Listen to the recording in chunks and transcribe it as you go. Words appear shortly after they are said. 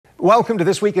Welcome to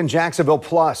This Week in Jacksonville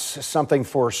Plus, something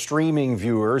for streaming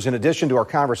viewers, in addition to our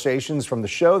conversations from the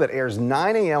show that airs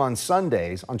 9 a.m. on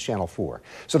Sundays on Channel 4.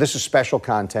 So this is special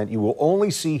content you will only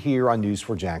see here on News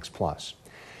 4 Jax Plus.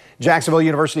 Jacksonville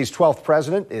University's 12th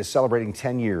president is celebrating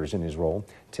 10 years in his role.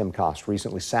 Tim Kost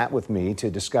recently sat with me to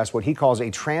discuss what he calls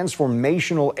a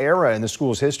transformational era in the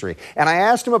school's history. And I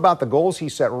asked him about the goals he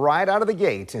set right out of the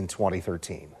gate in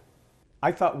 2013.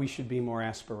 I thought we should be more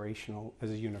aspirational as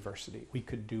a university. We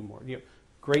could do more.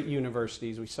 Great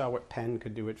universities, we saw what Penn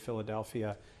could do at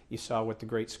Philadelphia. You saw what the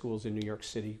great schools in New York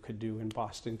City could do and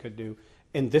Boston could do.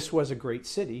 And this was a great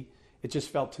city. It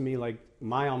just felt to me like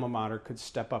my alma mater could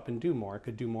step up and do more. It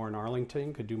could do more in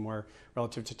Arlington, could do more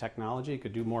relative to technology,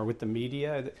 could do more with the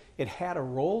media. It had a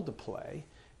role to play,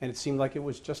 and it seemed like it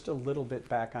was just a little bit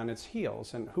back on its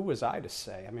heels. And who was I to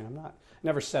say? I mean,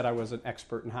 never said I was an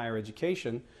expert in higher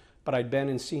education, but I'd been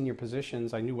in senior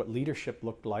positions. I knew what leadership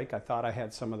looked like. I thought I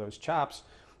had some of those chops.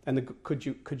 And could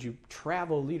you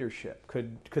travel leadership?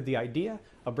 Could the idea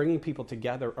of bringing people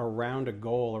together around a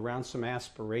goal, around some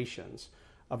aspirations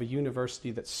of a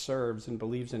university that serves and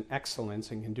believes in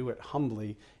excellence and can do it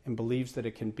humbly and believes that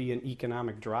it can be an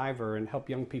economic driver and help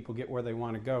young people get where they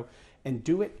want to go and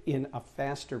do it in a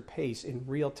faster pace in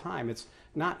real time? It's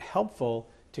not helpful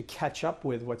to catch up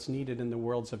with what's needed in the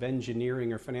worlds of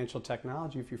engineering or financial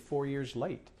technology if you're 4 years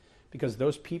late, because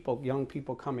those people, young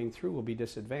people coming through, will be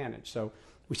disadvantaged. So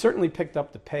we certainly picked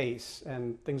up the pace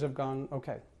and things have gone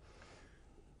okay.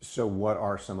 So what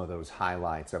are some of those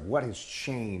highlights of what has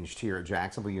changed here at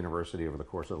Jacksonville University over the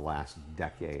course of the last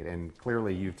decade? And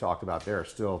clearly you've talked about there are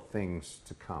still things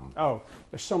to come. Oh,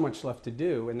 there's so much left to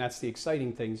do, and that's the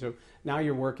exciting thing. So now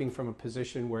you're working from a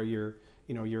position where your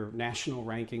national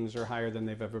rankings are higher than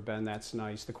they've ever been. That's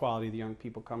nice. The quality of the young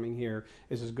people coming here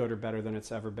is as good or better than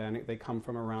it's ever been. They come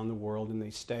from around the world and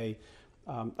they stay.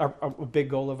 A big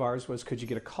goal of ours was, could you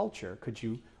get a culture? Could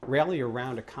you rally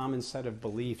around a common set of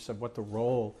beliefs of what the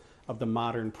role of the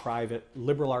modern private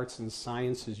liberal arts and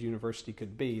sciences university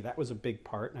could be? That was a big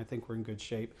part, and I think we're in good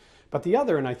shape. But the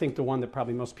other, and I think the one that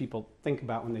probably most people think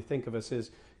about when they think of us,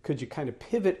 is could you kind of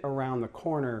pivot around the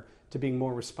corner to being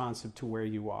more responsive to where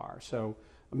you are? So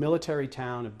a military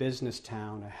town, a business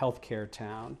town, a healthcare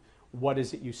town, what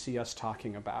is it you see us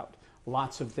talking about?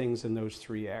 Lots of things in those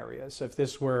three areas. If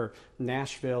this were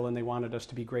Nashville and they wanted us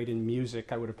to be great in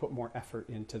music, I would have put more effort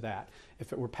into that.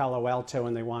 If it were Palo Alto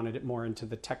and they wanted it more into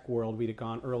the tech world, we'd have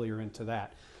gone earlier into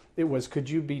that. It was, could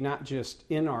you be not just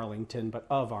in Arlington, but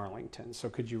of Arlington? So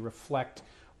could you reflect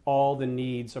all the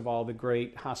needs of all the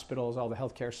great hospitals, all the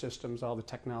healthcare systems, all the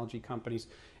technology companies,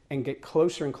 and get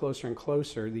closer and closer and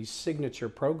closer, these signature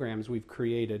programs we've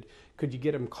created, could you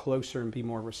get them closer and be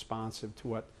more responsive to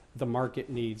what the market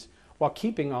needs while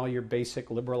keeping all your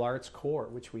basic liberal arts core,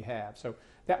 which we have? So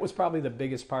that was probably the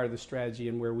biggest part of the strategy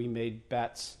and where we made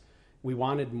bets. We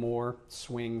wanted more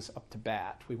swings up to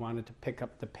bat. We wanted to pick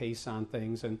up the pace on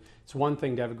things. And it's one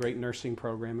thing to have a great nursing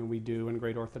program, and we do, and a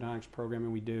great orthodontics program,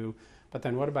 and we do. But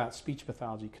then what about speech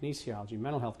pathology, kinesiology,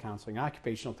 mental health counseling,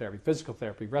 occupational therapy, physical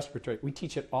therapy, respiratory? We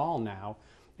teach it all now,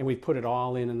 and we've put it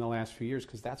all in the last few years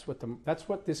because that's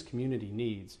what this community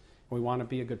needs. And we want to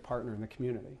be a good partner in the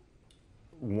community.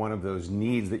 One of those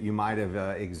needs that you might have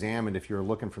examined if you're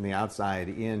looking from the outside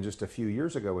in just a few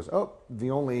years ago was, oh,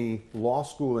 the only law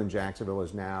school in Jacksonville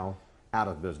is now out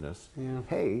of business. Yeah.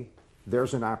 Hey,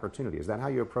 there's an opportunity. Is that how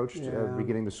you approached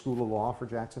beginning the School of Law for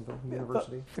Jacksonville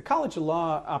University? The College of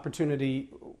Law opportunity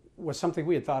was something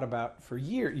we had thought about for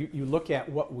years. You look at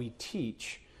what we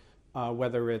teach,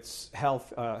 whether it's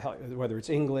health, whether it's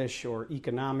English or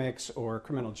economics or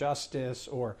criminal justice,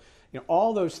 or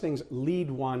all those things lead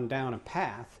one down a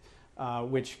path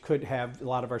which could have a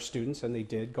lot of our students, and they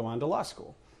did, go on to law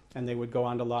school. And they would go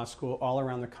on to law school all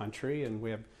around the country, and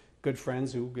we have good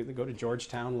friends who go to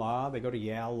Georgetown Law, they go to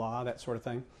Yale Law, that sort of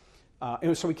thing.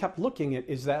 And so we kept looking at,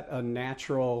 is that a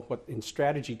natural, what in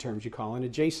strategy terms you call an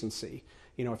adjacency?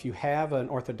 If you have an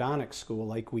orthodontic school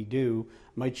like we do,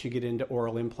 might you get into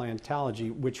oral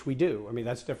implantology, which we do. I mean,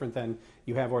 that's different than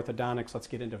you have orthodontics, let's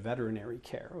get into veterinary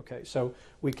care. Okay, so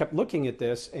we kept looking at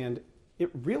this, and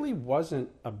it really wasn't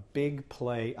a big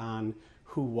play on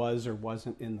who was or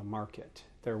wasn't in the market.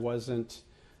 There wasn't,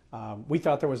 we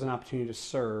thought there was an opportunity to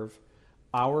serve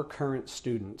our current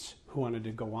students who wanted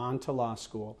to go on to law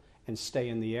school and stay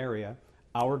in the area.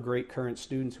 Our great current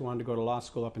students who wanted to go to law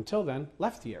school up until then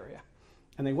left the area.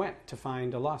 And they went to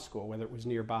find a law school, whether it was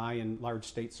nearby in large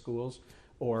state schools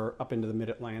or up into the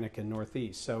Mid-Atlantic and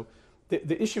Northeast. So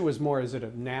the issue was more, is it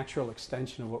a natural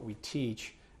extension of what we teach?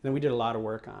 And then we did a lot of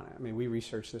work on it. I mean, we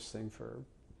researched this thing for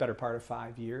the better part of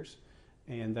 5 years.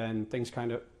 And then things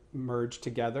kind of merged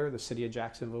together. The city of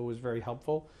Jacksonville was very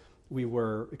helpful. We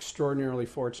were extraordinarily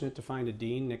fortunate to find a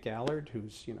dean, Nick Allard,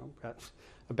 who's got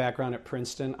a background at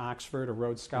Princeton, Oxford, a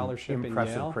Rhodes Scholarship in Yale.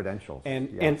 Impressive credentials.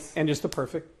 And just the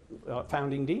perfect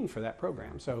founding dean for that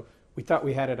program. So we thought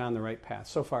we had it on the right path.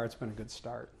 So far, it's been a good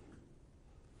start.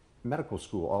 Medical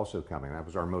school also coming. That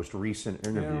was our most recent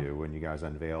interview when you guys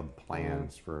unveiled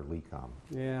plans for LECOM.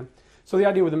 Yeah. So the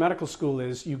idea with the medical school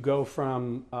is you go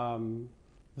from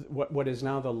what is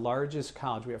now the largest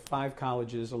college. We have 5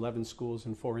 colleges, 11 schools,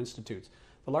 and 4 institutes.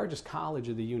 The largest college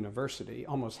of the university,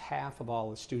 almost half of all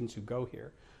the students who go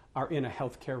here are in a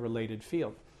healthcare-related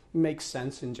field. It makes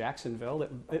sense in Jacksonville.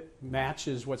 It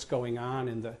matches what's going on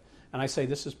in the, and I say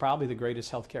this is probably the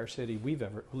greatest healthcare city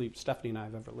Stephanie and I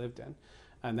have ever lived in,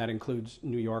 and that includes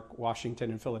New York, Washington,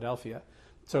 and Philadelphia.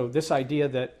 So this idea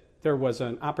that there was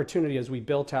an opportunity as we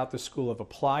built out the School of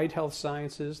Applied Health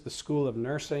Sciences, the School of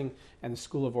Nursing, and the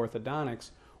School of Orthodontics,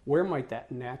 where might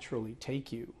that naturally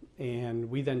take you? And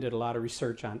we then did a lot of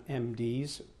research on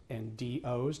MDs and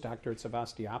DOs, doctorates of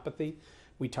osteopathy.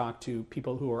 We talked to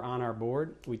people who are on our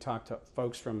board. We talked to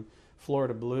folks from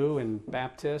Florida Blue and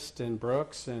Baptist and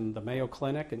Brooks and the Mayo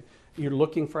Clinic. And you're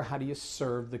looking for how do you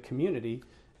serve the community.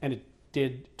 And it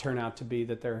did turn out to be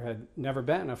that there had never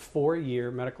been a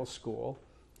 4-year medical school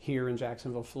here in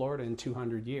Jacksonville, Florida in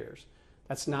 200 years.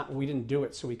 We didn't do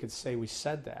it so we could say we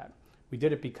said that. We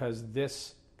did it because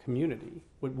this community,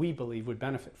 what we believe, would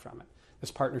benefit from it. This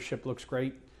partnership looks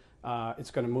great. It's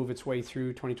going to move its way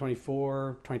through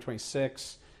 2024,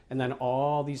 2026, and then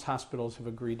all these hospitals have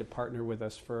agreed to partner with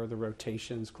us for the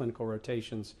rotations, clinical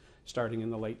rotations, starting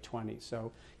in the late 20s.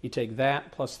 So you take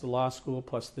that plus the law school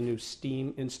plus the new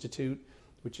STEAM Institute,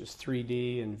 which is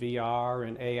 3D and VR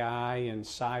and AI and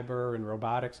cyber and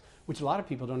robotics, which a lot of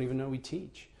people don't even know we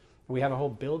teach. We have a whole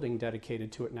building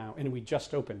dedicated to it now, and we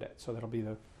just opened it, so that'll be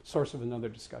the source of another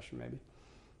discussion maybe.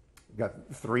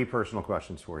 Got 3 personal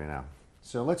questions for you now.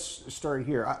 So let's start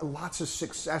here. Lots of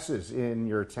successes in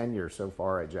your tenure so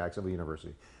far at Jacksonville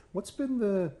University. What's been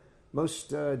the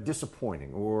most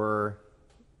disappointing or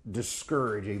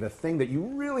discouraging, the thing that you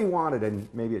really wanted and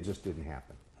maybe it just didn't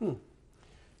happen?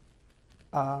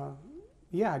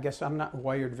 Yeah, I guess I'm not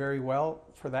wired very well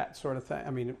for that sort of thing.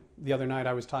 I mean, the other night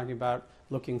I was talking about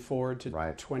looking forward to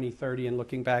 2030 and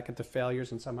looking back at the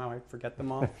failures, and somehow I forget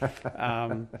them all.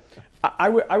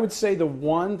 I would say the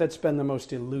one that's been the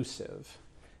most elusive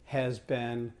has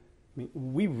been,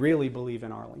 we really believe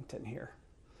in Arlington here.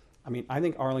 I mean, I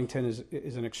think Arlington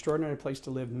is an extraordinary place to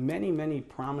live. Many, many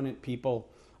prominent people,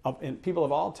 and people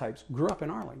of all types, grew up in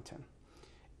Arlington.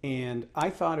 And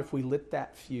I thought if we lit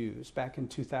that fuse back in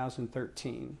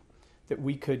 2013, that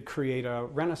we could create a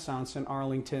renaissance in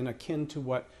Arlington akin to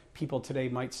what people today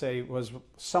might say was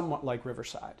somewhat like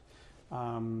Riverside.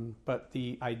 But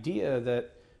the idea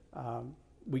that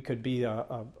we could be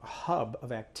a hub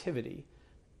of activity,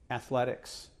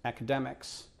 athletics,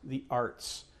 academics, the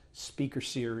arts, speaker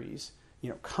series,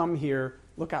 come here,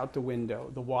 look out the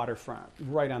window, the waterfront,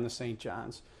 right on the St.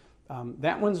 John's.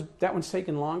 That one's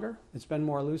taken longer. It's been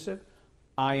more elusive.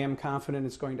 I am confident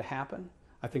it's going to happen.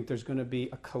 I think there's going to be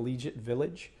a collegiate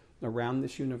village around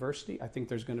this university. I think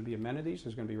there's going to be amenities.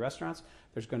 There's going to be restaurants.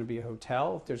 There's going to be a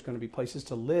hotel. There's going to be places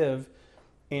to live.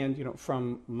 And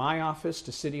from my office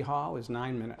to City Hall is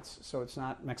 9 minutes. So it's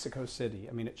not Mexico City.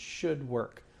 I mean, it should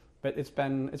work. But it's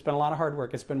been a lot of hard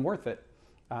work. It's been worth it.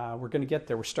 We're going to get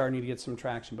there. We're starting to get some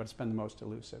traction, but it's been the most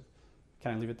elusive.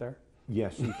 Can I leave it there?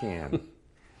 Yes, you can.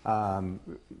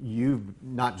 You've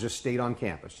not just stayed on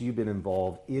campus, you've been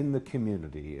involved in the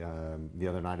community. The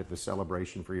other night at the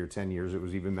celebration for your 10 years, it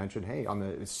was even mentioned, hey, on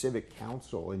the civic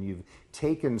council, and you've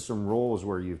taken some roles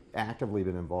where you've actively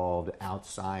been involved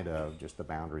outside of just the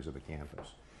boundaries of the campus.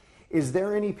 Is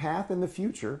there any path in the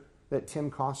future that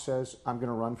Tim Koss says, I'm going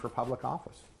to run for public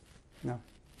office? No.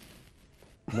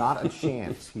 Not a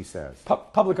chance, he says.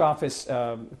 Public office,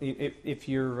 if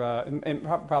you're, and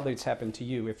probably it's happened to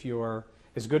you, if you're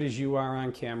as good as you are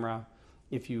on camera,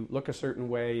 if you look a certain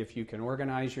way, if you can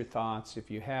organize your thoughts, if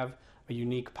you have a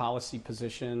unique policy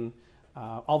position,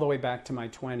 all the way back to my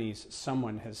 20s,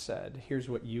 someone has said, here's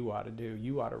what you ought to do.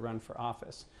 You ought to run for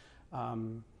office.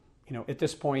 At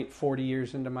this point, 40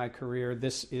 years into my career,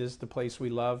 this is the place we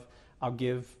love. I'll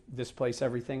give this place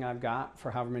everything I've got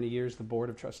for however many years the Board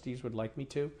of Trustees would like me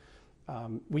to.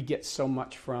 We get so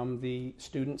much from the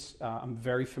students. I'm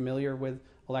very familiar with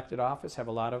elected office, have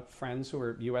a lot of friends who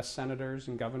are U.S. senators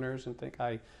and governors, and think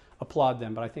I applaud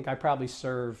them. But I think I probably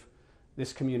serve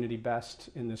this community best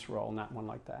in this role, not one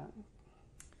like that.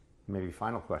 Maybe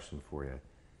final question for you.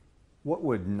 What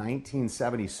would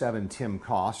 1977 Tim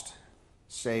Koss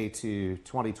say to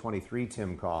 2023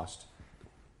 Tim Koss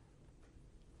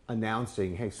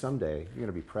announcing, hey, someday you're going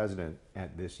to be president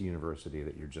at this university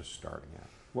that you're just starting at?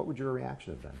 What would your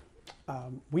reaction have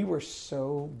been? We were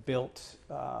so built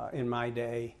in my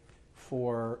day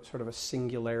for sort of a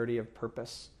singularity of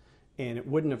purpose. And it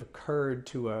wouldn't have occurred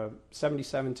to a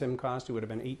 77 Tim Cost, who would have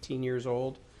been 18 years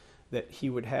old, that he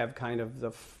would have kind of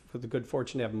the good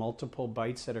fortune to have multiple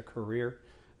bites at a career,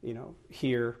 you know,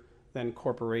 here, then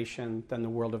corporation, then the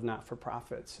world of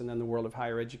not-for-profits, and then the world of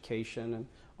higher education, and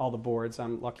all the boards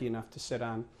I'm lucky enough to sit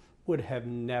on, would have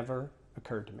never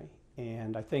occurred to me.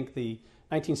 And I think the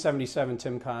 1977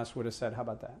 Tim Cost would have said, how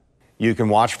about that? You can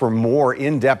watch for more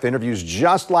in-depth interviews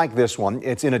just like this one.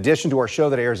 It's in addition to our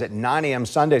show that airs at 9 a.m.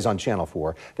 Sundays on Channel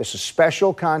 4. This is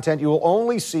special content you will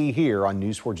only see here on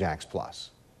News 4 Jax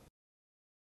Plus.